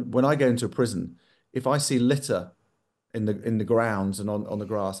 when I go into a prison, if I see litter in the grounds and on the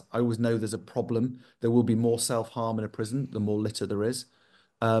grass, I always know there's a problem. There will be more self-harm in a prison the more litter there is.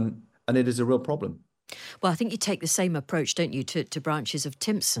 And it is a real problem. Well, I think you take the same approach, don't you, to branches of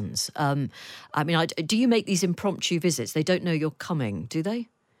Timpson's? Do you make these impromptu visits? They don't know you're coming, do they?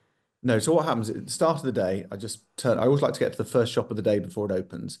 No. So what happens at the start of the day, I always like to get to the first shop of the day before it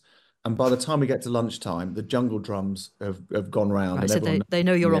opens. And by the time we get to lunchtime, the jungle drums have gone round. Right, and so they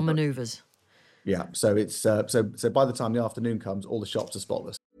know you're on manoeuvres. Yeah. So it's so by the time the afternoon comes, all the shops are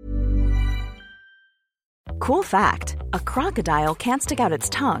spotless. Cool fact, a crocodile can't stick out its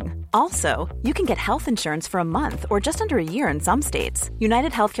tongue. Also, you can get health insurance for a month or just under a year in some states.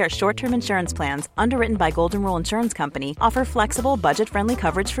 United Healthcare short-term insurance plans, underwritten by Golden Rule Insurance Company, offer flexible, budget-friendly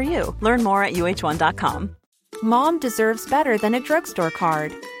coverage for you. Learn more at uh1.com. Mom deserves better than a drugstore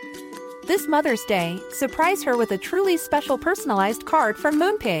card. This Mother's Day, surprise her with a truly special personalized card from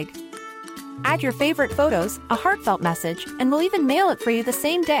Moonpig. Add your favorite photos, a heartfelt message, and we'll even mail it for you the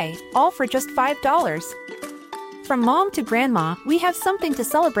same day, all for just $5. From mom to grandma, we have something to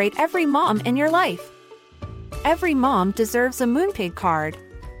celebrate every mom in your life. Every mom deserves a Moonpig card.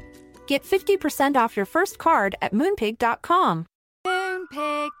 Get 50% off your first card at Moonpig.com.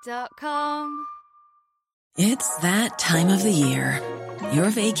 Moonpig.com. It's that time of the year. Your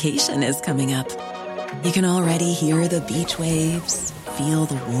vacation is coming up. You can already hear the beach waves, feel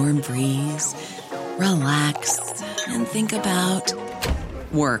the warm breeze, relax, and think about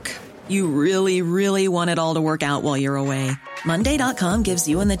work. You really, really want it all to work out while you're away. Monday.com gives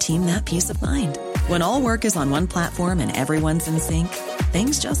you and the team that peace of mind. When all work is on one platform and everyone's in sync,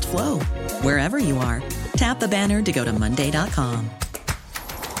 things just flow. Wherever you are, tap the banner to go to Monday.com.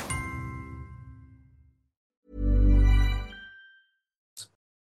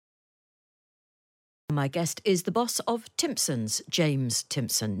 My guest is the boss of Timpsons, James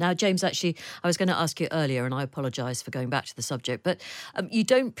Timpson. Now, James, actually, I was going to ask you earlier, and I apologise for going back to the subject, but you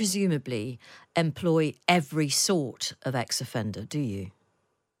don't presumably employ every sort of ex-offender, do you?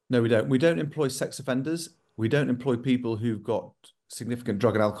 No, we don't. We don't employ sex offenders. We don't employ people who've got significant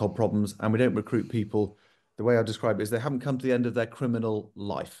drug and alcohol problems, and we don't recruit people. The way I describe it is they haven't come to the end of their criminal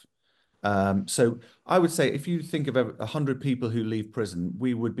life. So I would say if you think of 100 people who leave prison,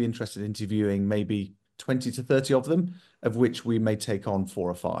 we would be interested in interviewing maybe 20 to 30 of them, of which we may take on 4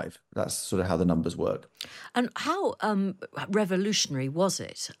 or 5. That's sort of how the numbers work. And how revolutionary was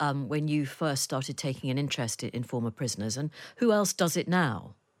it when you first started taking an interest in former prisoners, and who else does it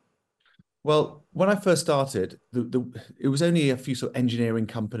now? Well, when I first started, it was only a few sort of engineering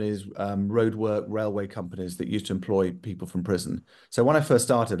companies, roadwork, railway companies that used to employ people from prison. So when I first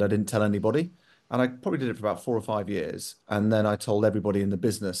started, I didn't tell anybody. And I probably did it for about 4 or 5 years. And then I told everybody in the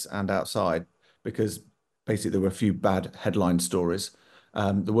business and outside, because basically there were a few bad headline stories.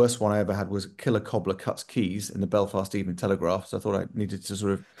 The worst one I ever had was killer cobbler cuts keys in the Belfast Evening Telegraph. So I thought I needed to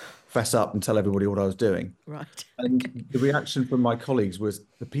sort of fess up and tell everybody what I was doing. Right. And the reaction from my colleagues was,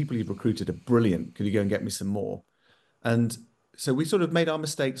 the people you've recruited are brilliant. Could you go and get me some more? And so we sort of made our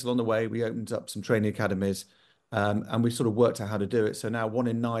mistakes along the way. We opened up some training academies, and we sort of worked out how to do it. So now 1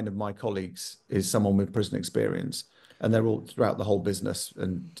 in 9 of my colleagues is someone with prison experience, and they're all throughout the whole business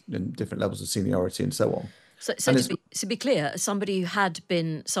and in different levels of seniority and so on. So to be clear, somebody who had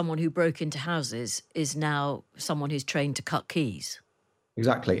been someone who broke into houses is now someone who's trained to cut keys.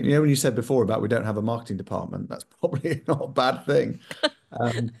 Exactly. And, you know, when you said before about we don't have a marketing department, that's probably not a bad thing.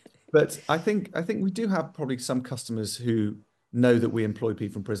 But I think we do have probably some customers who know that we employ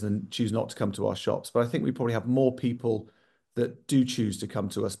people from prison and choose not to come to our shops. But I think we probably have more people that do choose to come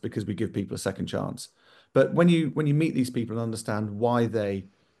to us because we give people a second chance. But when you meet these people and understand why they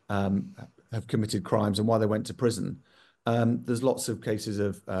have committed crimes and why they went to prison, there's lots of cases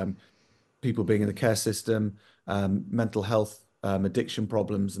of people being in the care system, mental health, addiction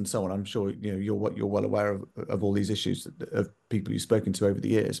problems, and so on. I'm sure you're well aware of all these issues of people you've spoken to over the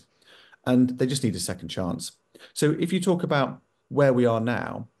years, and they just need a second chance. So if you talk about where we are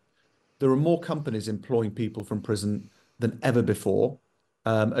now, there are more companies employing people from prison than ever before.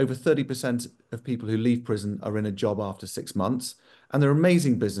 Over 30% of people who leave prison are in a job after 6 months, and they're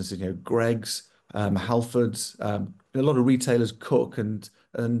amazing businesses. Greggs, Halfords, a lot of retailers, Cook, and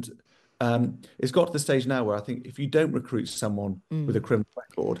it's got to the stage now where I think if you don't recruit someone with a criminal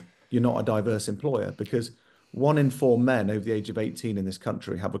record, you're not a diverse employer, because 1 in 4 men over the age of 18 in this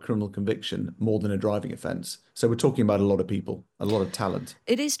country have a criminal conviction more than a driving offence. So we're talking about a lot of people, a lot of talent.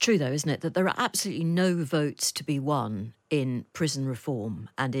 It is true, though, isn't it, that there are absolutely no votes to be won in prison reform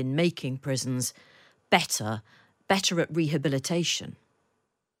and in making prisons better at rehabilitation.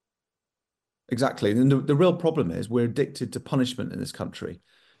 Exactly. And the real problem is we're addicted to punishment in this country,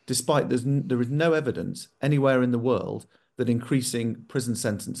 despite there is no evidence anywhere in the world that increasing prison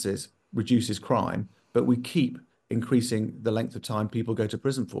sentences reduces crime, but we keep increasing the length of time people go to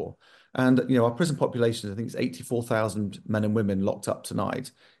prison for. And, our prison population, I think it's 84,000 men and women locked up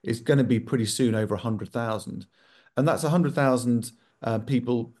tonight. It's going to be pretty soon over 100,000. And that's 100,000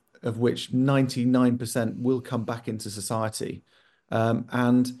 people, of which 99% will come back into society.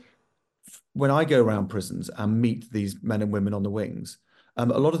 And when I go around prisons and meet these men and women on the wings, a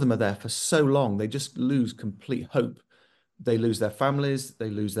lot of them are there for so long, they just lose complete hope. They lose their families, they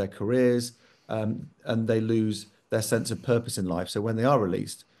lose their careers, and they lose their sense of purpose in life. So when they are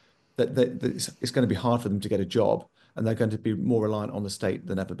released, it's going to be hard for them to get a job, and they're going to be more reliant on the state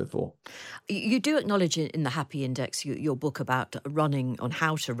than ever before. You do acknowledge in the Happy Index, your book about running, on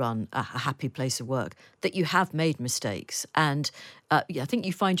how to run a happy place of work, that you have made mistakes. And I think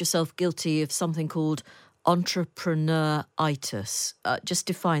you find yourself guilty of something called entrepreneur-itis. Just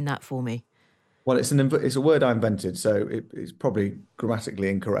define that for me. Well, it's a word I invented, so it's probably grammatically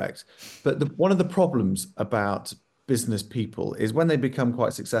incorrect. But one of the problems about business people is when they become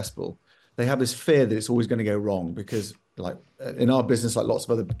quite successful, they have this fear that it's always going to go wrong, because like in our business, like lots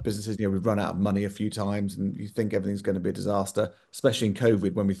of other businesses, we've run out of money a few times and you think everything's going to be a disaster, especially in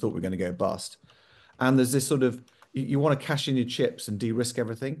COVID when we thought we were going to go bust. And there's this sort of, you want to cash in your chips and de-risk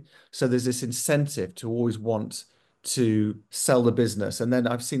everything. So there's this incentive to always want to sell the business. And then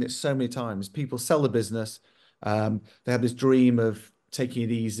I've seen it so many times. People sell the business. They have this dream of taking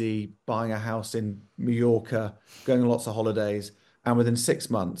it easy, buying a house in Mallorca, going on lots of holidays. And within 6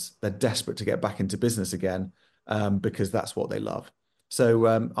 months, they're desperate to get back into business again, because that's what they love. So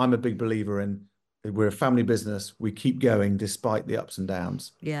I'm a big believer in we're a family business. We keep going despite the ups and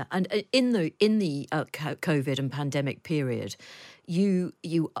downs. Yeah, and in the COVID and pandemic period, you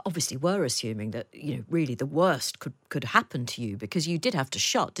obviously were assuming that, you know, really the worst could happen to you, because you did have to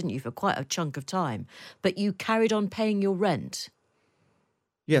shut, didn't you, for quite a chunk of time, but you carried on paying your rent.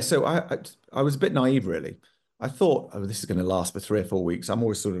 Yeah, so I was a bit naive, really. I thought, oh, this is going to last for 3 or 4 weeks. I'm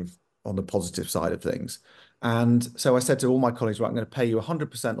always sort of on the positive side of things. And so I said to all my colleagues, right, I'm going to pay you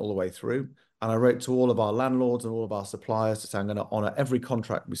 100% all the way through. And I wrote to all of our landlords and all of our suppliers to say, I'm going to honour every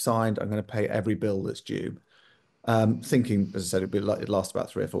contract we signed. I'm going to pay every bill that's due. Thinking, as I said, it'd last about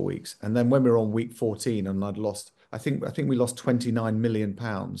 3 or 4 weeks. And then when we were on week 14 and I'd lost, I think we lost £29 million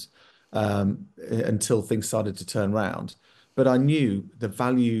until things started to turn around. But I knew the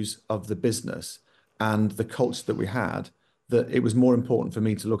values of the business and the culture that we had, that it was more important for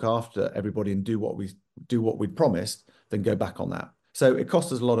me to look after everybody and do what we'd promised than go back on that. So it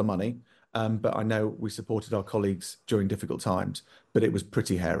cost us a lot of money. But I know we supported our colleagues during difficult times, but it was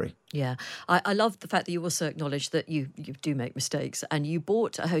pretty hairy. Yeah. I love the fact that you also acknowledge that you do make mistakes, and you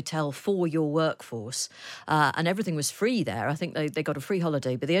bought a hotel for your workforce, and everything was free there. I think they got a free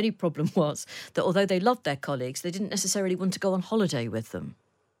holiday, but the only problem was that although they loved their colleagues, they didn't necessarily want to go on holiday with them.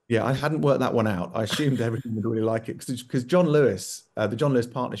 Yeah, I hadn't worked that one out. I assumed everyone would really like it because John Lewis, the John Lewis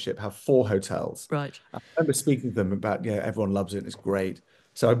Partnership, have 4 hotels. Right. I remember speaking to them about, everyone loves it, it's great.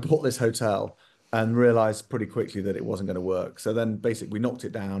 So I bought this hotel and realised pretty quickly that it wasn't going to work. So then basically we knocked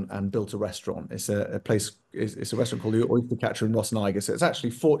it down and built a restaurant. It's a restaurant called the Oyster Catcher in Rossniger. So it's actually,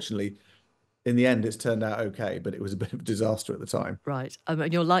 fortunately, in the end, it's turned out okay, but it was a bit of a disaster at the time. Right.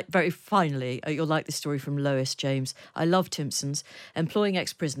 And you're like, very finally, you'll like this story from Lois, James. I love Timpson's. Employing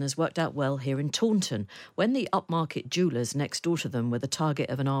ex-prisoners worked out well here in Taunton. When the upmarket jewellers next door to them were the target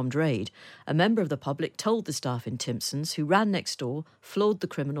of an armed raid, a member of the public told the staff in Timpson's, who ran next door, floored the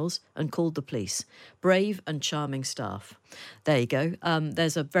criminals and called the police. Brave and charming staff. There you go.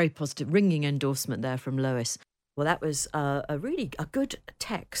 There's a very positive, ringing endorsement there from Lois. Well, that was a good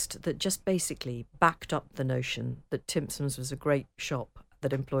text that just basically backed up the notion that Timpson's was a great shop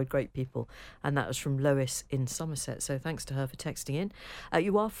that employed great people. And that was from Lois in Somerset. So thanks to her for texting in.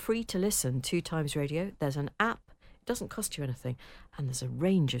 You are free to listen to Times Radio. There's an app. It doesn't cost you anything. And there's a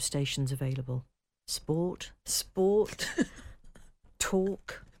range of stations available. Sport,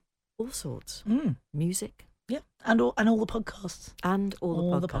 talk, all sorts. Music. Yeah, and all the podcasts. And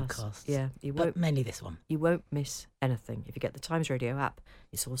all the podcasts. Yeah, but mainly this one. You won't miss anything. If you get the Times Radio app,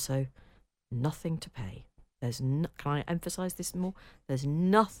 it's also nothing to pay. Can I emphasise this more? There's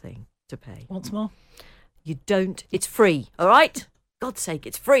nothing to pay. Once more? You don't. It's free, all right? God's sake,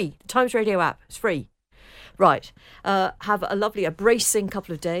 it's free. The Times Radio app, it's free. Right. Have a bracing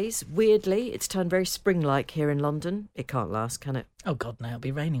couple of days. Weirdly, it's turned very spring-like here in London. It can't last, can it? Oh, God, no. It'll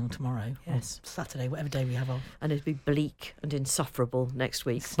be raining tomorrow. Yes. Saturday, whatever day we have off. And it'll be bleak and insufferable next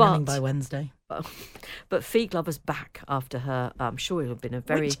week. Snowing by Wednesday. But Fee Glover's back after her. I'm sure it'll have been a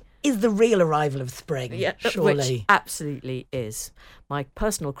very... Which is the real arrival of spring, yeah, surely. Which absolutely is. My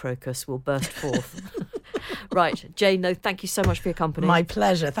personal crocus will burst forth. Right, Jane, no, thank you so much for your company. My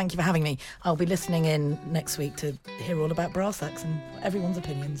pleasure. Thank you for having me. I'll be listening in next week to hear all about bra sex and everyone's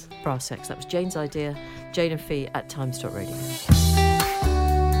opinions. Bra sex, that was Jane's idea. Jane and Fee at Times.radio.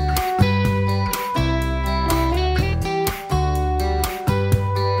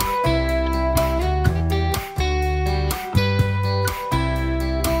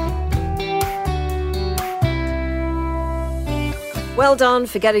 Well done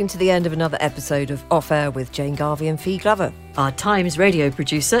for getting to the end of another episode of Off Air with Jane Garvey and Fee Glover. Our Times Radio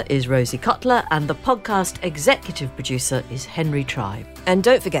producer is Rosie Cutler and the podcast executive producer is Henry Tribe. And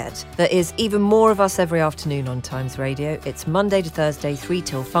don't forget, there is even more of us every afternoon on Times Radio. It's Monday to Thursday, 3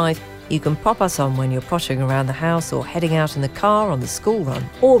 till 5. You can pop us on when you're pottering around the house or heading out in the car on the school run.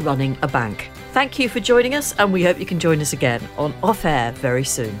 Or running a bank. Thank you for joining us and we hope you can join us again on Off Air very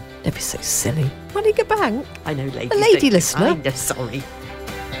soon. Don't be so silly. Running a bank? I know, lady. A lady listener. I'm just sorry.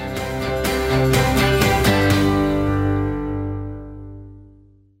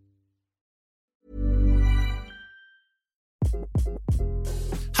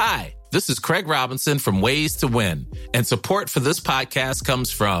 Hi, this is Craig Robinson from Ways to Win, and support for this podcast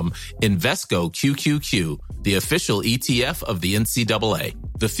comes from Invesco QQQ, the official ETF of the NCAA.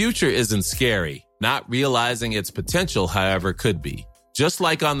 The future isn't scary. Not realizing its potential, however, could be. Just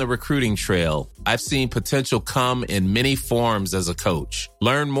like on the recruiting trail, I've seen potential come in many forms as a coach.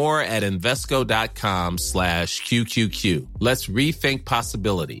 Learn more at Invesco.com/QQQ. Let's rethink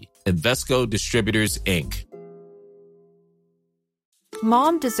possibility. Invesco Distributors, Inc.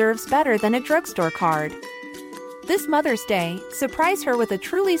 Mom deserves better than a drugstore card. This Mother's Day, surprise her with a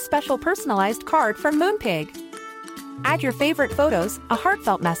truly special personalized card from Moonpig. Add your favorite photos, a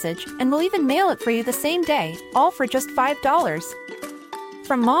heartfelt message, and we'll even mail it for you the same day, all for just $5.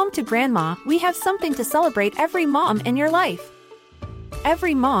 From mom to grandma, we have something to celebrate every mom in your life.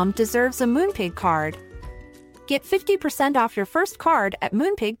 Every mom deserves a Moonpig card. Get 50% off your first card at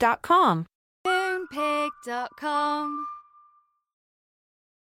moonpig.com. Moonpig.com.